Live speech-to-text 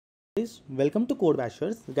is? Welcome to Code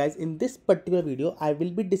Bashers. Guys, in this particular video, I will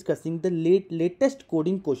be discussing the latest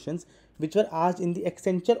coding questions which were asked in the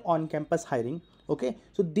Accenture on-campus hiring. Okay,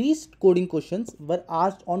 so these coding questions were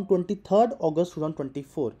asked on 23rd August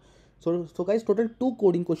 2024. So guys, total 2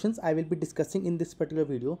 coding questions I will be discussing in this particular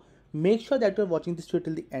video. Make sure that you are watching this video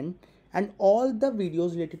till the end, and all the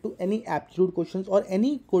videos related to any aptitude questions or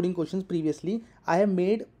any coding questions previously I have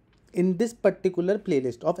made in this particular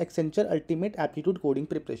playlist of Accenture Ultimate Aptitude Coding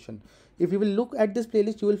Preparation. If you will look at this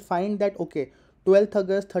playlist, you will find that okay, 12th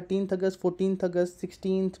August, 13th August, 14th August,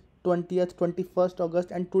 16th, 20th, 21st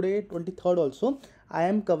August, and today 23rd also, I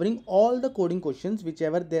am covering all the coding questions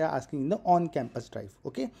whichever they are asking in the on-campus drive.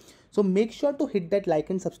 Okay, so make sure to hit that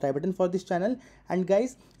like and subscribe button for this channel. And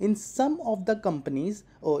guys, in some of the companies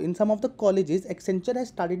or in some of the colleges, Accenture has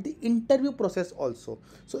started the interview process also.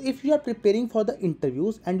 So if you are preparing for the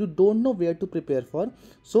interviews and you don't know where to prepare for,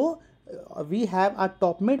 so we have our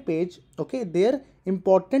top mid page. Okay, there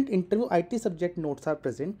important interview IT subject notes are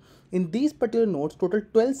present. In these particular notes, total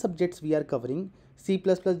 12 subjects we are covering: C++,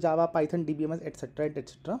 Java, Python, DBMS, etc.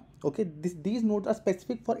 etc. Okay, these notes are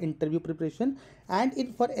specific for interview preparation, and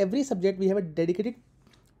for every subject we have a dedicated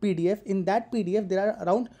PDF. In that PDF there are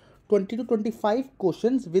around 20 to 25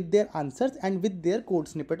 questions with their answers and with their code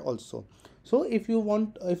snippet also. So if you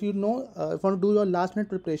want, if you want to do your last minute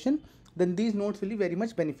preparation, then these notes will be very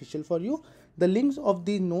much beneficial for you. The links of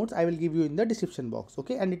these notes I will give you in the description box.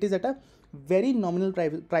 Okay, and it is at a very nominal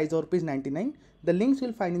price of ₹99. The links you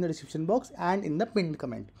will find in the description box and in the pinned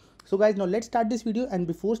comment. So guys, now let's start this video, and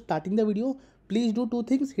before starting the video, please do 2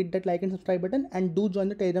 things: hit that like and subscribe button, and do join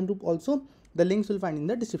the Telegram group also. The links you will find in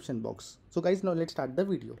the description box. So guys, now let's start the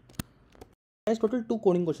video. Guys, total 2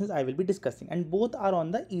 coding questions I will be discussing, and both are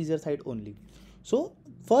on the easier side only. So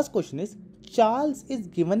first question is, Charles is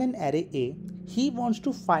given an array A. He wants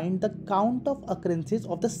to find the count of occurrences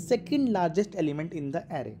of the second largest element in the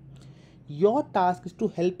array. Your task is to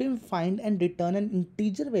help him find and return an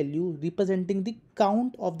integer value representing the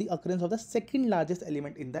count of the occurrence of the second largest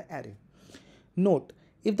element in the array. Note,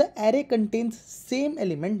 if the array contains same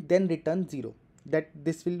element, then return 0. That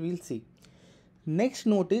this we'll see. Next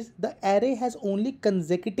note is, the array has only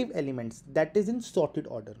consecutive elements, that is in sorted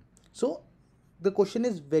order. So the question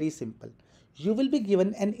is very simple. You will be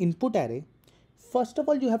given an input array. First of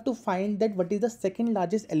all, you have to find that what is the second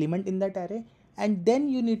largest element in that array, and then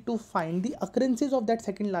you need to find the occurrences of that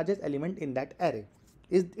second largest element in that array.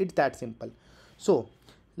 It's that simple. So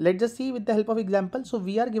let's just see with the help of example. So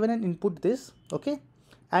we are given an input this, okay,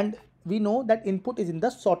 and we know that input is in the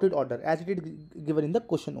sorted order as it is given in the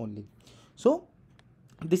question only. So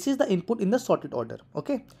this is the input in the sorted order.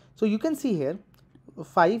 Okay, so you can see here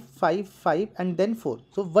 5, 5, 5, and then 4.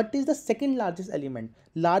 So what is the second largest element?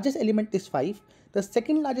 Largest element is 5. The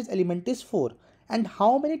second largest element is 4. And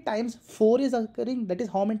how many times 4 is occurring? That is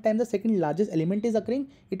how many times the second largest element is occurring?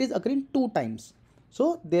 It is occurring 2 times.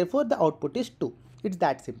 So therefore the output is 2. It's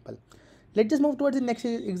that simple. Let's just move towards the next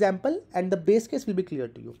example, and the base case will be clear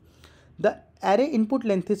to you. The array input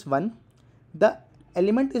length is 1. The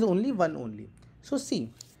element is only 1 only. So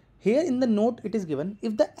see, here in the note it is given,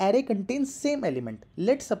 if the array contains same element.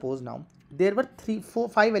 Let's suppose now there were 3, 4,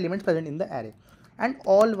 5 elements present in the array, and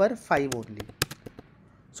all were 5 only.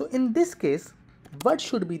 So in this case, what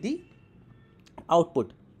should be the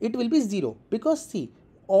output? It will be 0, because see,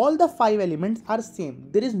 all the 5 elements are same.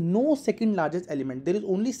 There is no second largest element. There is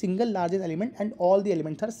only single largest element, and all the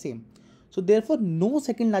elements are same. So therefore no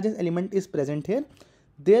second largest element is present here.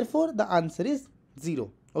 Therefore the answer is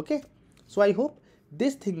 0. Okay, so I hope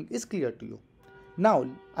this thing is clear to you. Now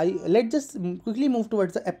let's just quickly move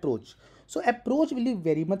towards the approach. So approach will be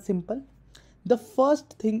very much simple. The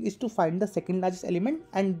first thing is to find the second largest element,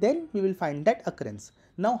 and then we will find that occurrence.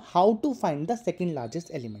 Now how to find the second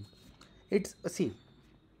largest element? It's see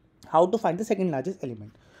how to find the second largest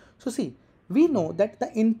element. So see, we know that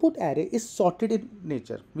the input array is sorted in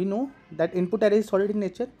nature. We know that input array is sorted in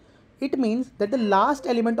nature. It means that the last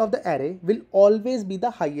element of the array will always be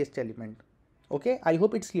the highest element. Okay, I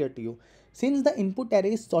hope it's clear to you. Since the input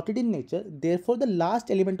array is sorted in nature, therefore the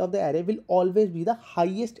last element of the array will always be the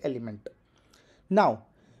highest element. Now,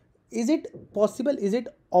 is it possible, is it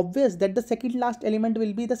obvious that the second last element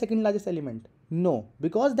will be the second largest element? No,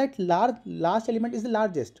 because that last element is the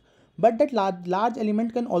largest, but that large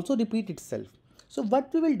element can also repeat itself. So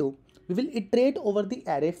what we will do, we will iterate over the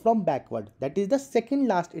array from backward, that is the second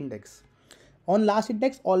last index. On last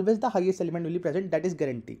index, always the highest element will be present, that is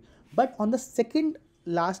guarantee. But on the second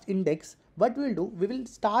last index, what we will do, we will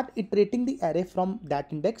start iterating the array from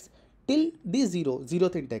that index till the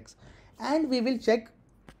 0th index, and we will check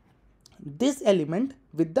this element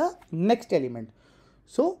with the next element.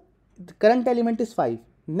 So the current element is 5,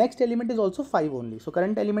 next element is also 5 only. So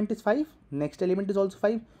current element is 5, next element is also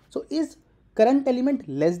 5. So is current element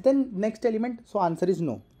less than next element? So answer is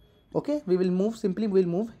no. Okay, we will move, simply we will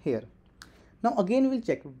move here. Now again we will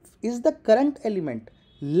check, is the current element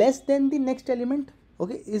less than the next element?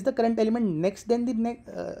 Okay, is the current element less than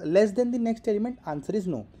the next element? Answer is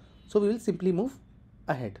no. So we will simply move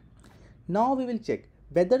ahead. Now we will check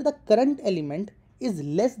whether the current element is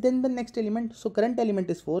less than the next element. So current element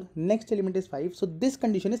is 4, next element is 5. So this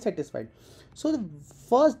condition is satisfied. So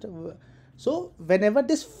whenever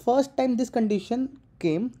this first time this condition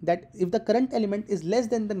came, that if the current element is less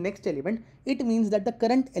than the next element, it means that the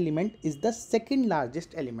current element is the second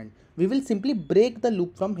largest element. We will simply break the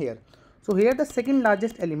loop from here. So here the second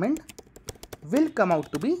largest element will come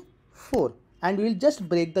out to be 4, and we will just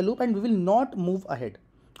break the loop and we will not move ahead.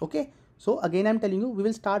 Okay, so again I am telling you, we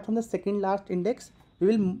will start from the second last index, we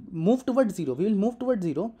will move towards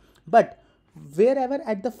 0, but wherever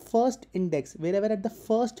at the first index, wherever at the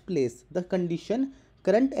first place the condition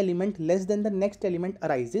current element less than the next element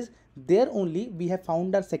arises, there only we have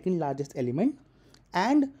found our second largest element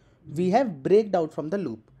and we have breaked out from the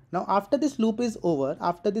loop. Now after this loop is over,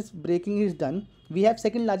 after this breaking is done, we have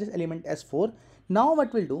second largest element as 4. Now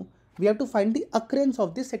what we'll do, we have to find the occurrence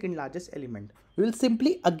of the second largest element. We will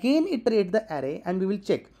simply again iterate the array and we will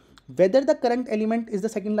check whether the current element is the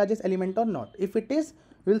second largest element or not. If it is,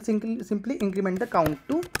 we will simply increment the count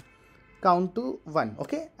to 1,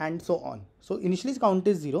 okay, and so on. So initially count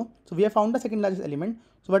is 0. So we have found the second largest element.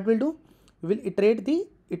 So what we'll do, we will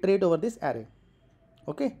iterate over this array.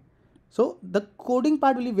 Okay, so the coding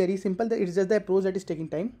part will be very simple. It is just the approach that is taking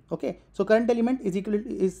time. Okay, so current element is equal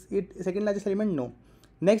to, is it second largest element? No.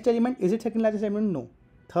 Next element, is it second largest element? No.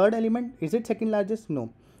 Third element, is it second largest?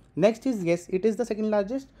 No. Next is, yes, it is the second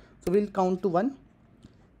largest. So we will count to 1.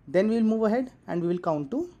 Then we will move ahead and we will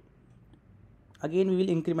count to, again we will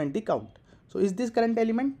increment the count. So is this current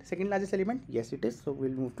element second largest element? Yes, it is. So we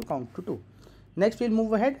will move to count to 2. Next we will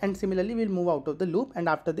move ahead and similarly we will move out of the loop, and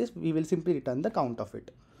after this we will simply return the count of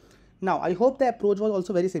it. Now I hope the approach was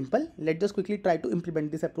also very simple. Let's just quickly try to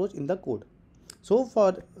implement this approach in the code. So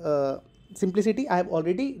for simplicity, I have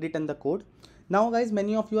already written the code. Now guys,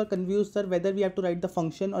 many of you are confused, sir, whether we have to write the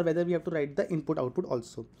function or whether we have to write the input output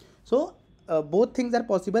also. So both things are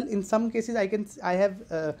possible. In some cases I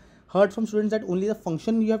have heard from students that only the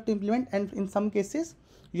function you have to implement, and in some cases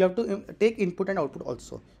you have to take input and output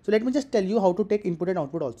also. So let me just tell you how to take input and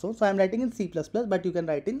output also. So I am writing in C++, but you can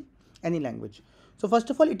write in any language. So first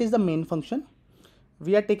of all, it is the main function.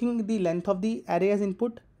 We are taking the length of the array as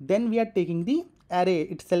input, then we are taking the array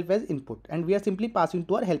itself as input, and we are simply passing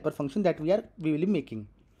to our helper function that we will be making.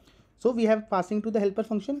 So we have passing to the helper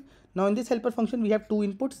function. Now in this helper function we have two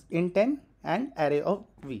inputs, int10 and array of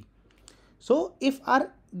v. So if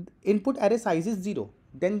our input array size is 0,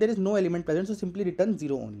 then there is no element present, so simply return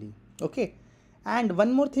 0 only. Okay, and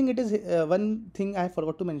one more thing, it is one thing I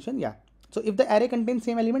forgot to mention. Yeah, so if the array contains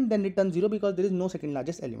same element, then return 0 because there is no second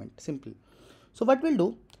largest element. Simple. So what we'll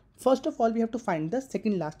do, first of all we have to find the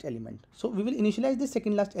second last element. So we will initialize the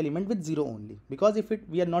second last element with 0 only, because if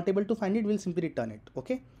we are not able to find it, we will simply return it.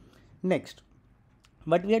 Okay, next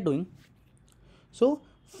what we are doing, so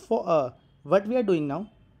for what we are doing now,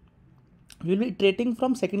 we will be iterating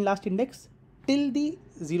from second last index till the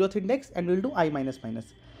 0th index, and we will do I minus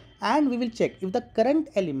minus, and we will check if the current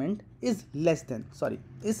element is less than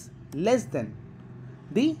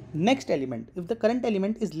the next element. If the current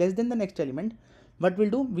element is less than the next element, what we'll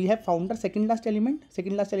do, we have found our second last element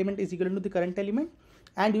is equal to the current element,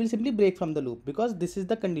 and we will simply break from the loop, because this is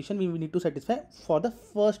the condition we need to satisfy for the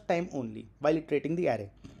first time only while iterating the array.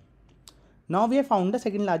 Now we have found the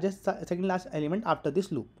second last element after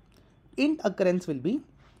this loop. Int occurrence will be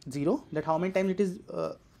 0, that how many times it is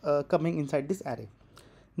coming inside this array.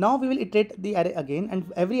 Now we will iterate the array again,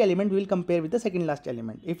 and every element we will compare with the second last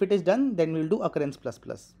element. If it is done, then we will do occurrence plus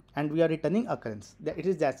plus, and we are returning occurrence. It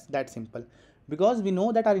is that simple, because we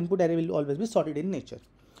know that our input array will always be sorted in nature.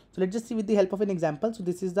 So let's just see with the help of an example. So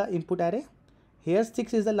this is the input array. Here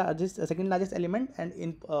 6 is the second largest element,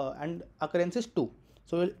 and occurrence is 2.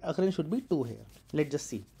 So occurrence should be 2 here. Let's just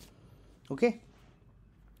see. Okay.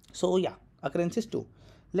 So yeah, occurrence is 2.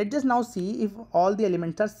 Let's just now see if all the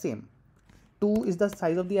elements are same. 2 is the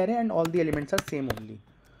size of the array and all the elements are same only.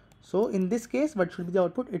 So in this case, what should be the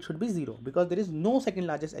output? It should be 0, because there is no second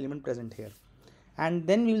largest element present here. And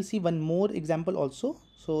then we will see one more example also.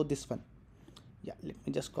 So this one, yeah, let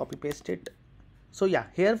me just copy paste it. So yeah,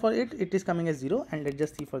 here for it is coming as 0, and let's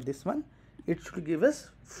just see for this one, it should give us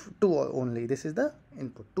 2 only. This is the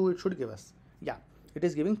input, 2 it should give us. Yeah, it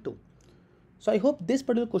is giving 2. So I hope this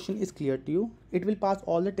particular question is clear to you. It will pass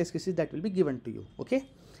all the test cases that will be given to you. Okay.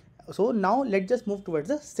 So now let's just move towards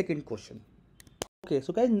the second question. Okay,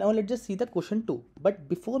 so guys, now let's just see the question 2. But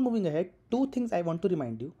before moving ahead, two things I want to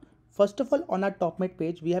remind you. First of all, on our TopMate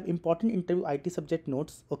page, we have important interview IT subject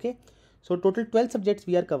notes. Okay, so total 12 subjects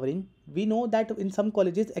we are covering. We know that in some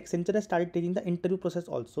colleges, Accenture has started taking the interview process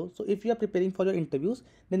also. So if you are preparing for your interviews,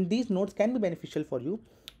 then these notes can be beneficial for you.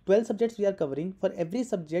 12 subjects we are covering. For every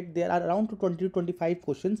subject, there are around 20 to 25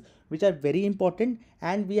 questions which are very important,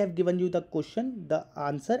 and we have given you the question, the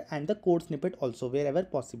answer, and the code snippet also wherever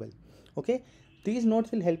possible. Okay, these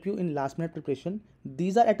notes will help you in last minute preparation.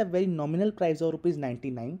 These are at a very nominal price of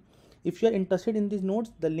 ₹99. If you are interested in these notes,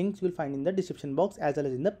 the links you will find in the description box as well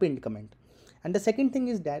as in the pinned comment. And the second thing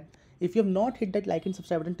is that if you have not hit that like and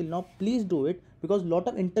subscribe button till now, please do it, because lot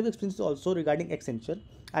of interview experiences also regarding Accenture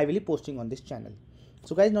I will be posting on this channel.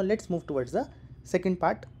 So guys, now let's move towards the second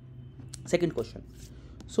question.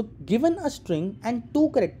 So given a string and two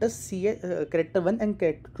characters, character 1 and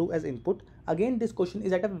character 2 as input, again this question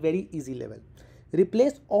is at a very easy level.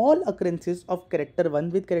 Replace all occurrences of character 1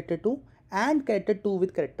 with character 2 and character 2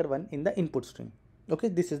 with character 1 in the input string. Okay,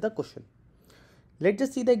 this is the question. Let's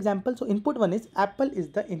just see the example. So input 1 is apple is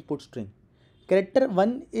the input string. Character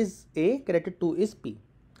 1 is A, character 2 is P.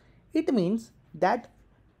 It means that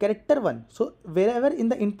character 1, so wherever in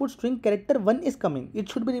the input string character 1 is coming, it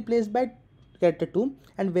should be replaced by character 2,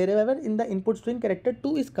 and wherever in the input string character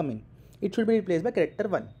 2 is coming, it should be replaced by character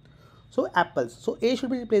 1. So apples, so A should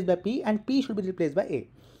be replaced by P and P should be replaced by A.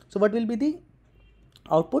 So what will be the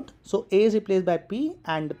output? So A is replaced by P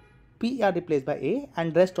and P are replaced by A,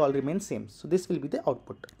 and rest all remain same. So this will be the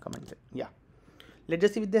output. Comment. Yeah. Let's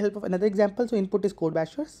just see with the help of another example. So input is code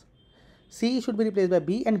bashers. C should be replaced by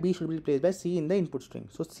B and B should be replaced by C in the input string.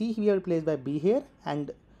 So C we have replaced by B here and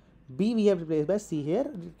B we have replaced by C here,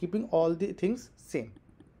 keeping all the things same.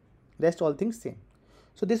 Rest all things same.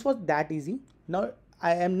 So this was that easy. Now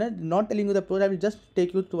I am not telling you the approach. I will just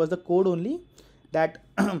take you towards the code only that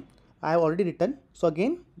I have already written. So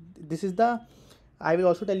again, this is the, I will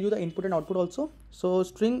also tell you the input and output also. So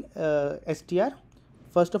string str,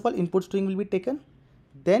 first of all input string will be taken,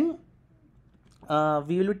 then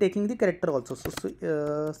we will be taking the character also. So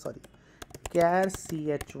char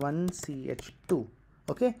ch1 ch2.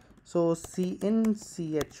 Okay, so c in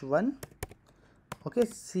ch1, okay,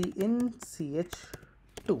 c in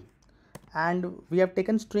ch2, and we have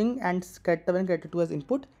taken string and character 1 and character 2 as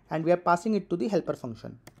input, and we are passing it to the helper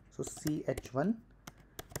function. So ch1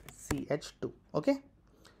 ch2. Okay,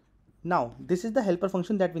 now this is the helper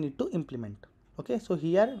function that we need to implement. Okay, so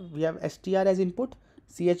here we have str as input,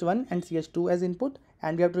 ch1 and ch2 as input,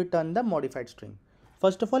 and we have to return the modified string.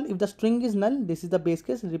 First of all, if the string is null, this is the base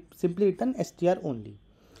case, simply return str only.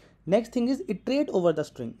 Next thing is iterate over the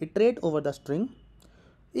string. If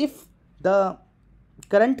the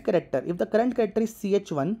current character is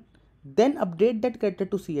ch1, then update that character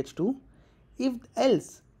to ch2. If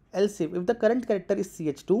the current character is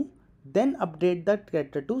ch2, then update that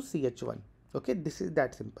character to ch1. Okay, this is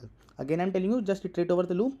that simple. Again, I'm telling you, just iterate over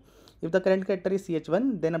the loop. If the current character is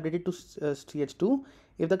ch1, then update it to ch2.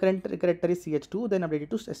 If the current character is ch2, then update it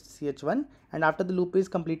to ch1. And after the loop is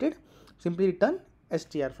completed, simply return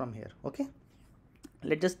str from here. Okay,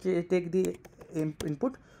 let's just take the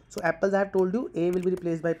input. So apples, I have told you, A will be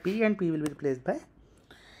replaced by P and P will be replaced by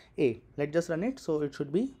A. Let's just run it. So it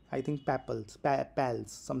should be, I think, pals,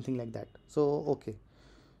 something like that. So okay,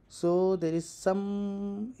 so there is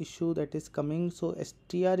some issue that is coming. So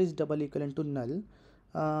str is double equivalent to null.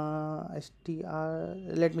 Str,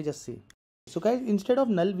 let me just see. So guys, instead of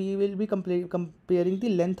null, we will be comparing the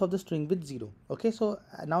length of the string with 0. Okay, so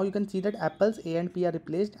now you can see that apples A and P are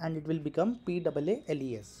replaced and it will become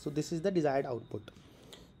PAALES. So this is the desired output.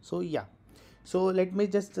 So yeah, so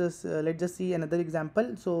let's just see another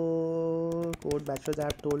example. So code bashers I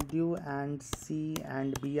have told you, and C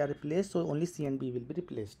and B are replaced, so only C and B will be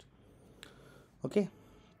replaced. Okay,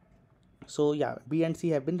 so yeah, B and C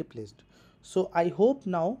have been replaced. So I hope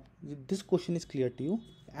now this question is clear to you,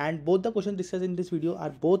 and both the questions discussed in this video are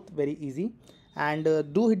both very easy. And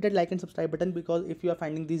do hit that like and subscribe button, because if you are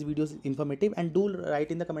finding these videos informative, and do write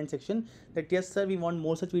in the comment section that yes sir, we want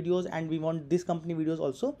more such videos and we want this company videos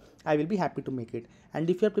also. I will be happy to make it. And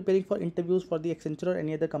if you are preparing for interviews for the Accenture or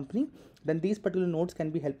any other company, then these particular notes can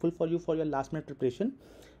be helpful for you for your last minute preparation.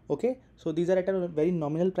 Okay, so these are at a very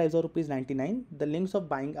nominal price of ₹99. The links of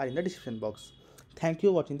buying are in the description box. Thank you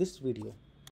for watching this video.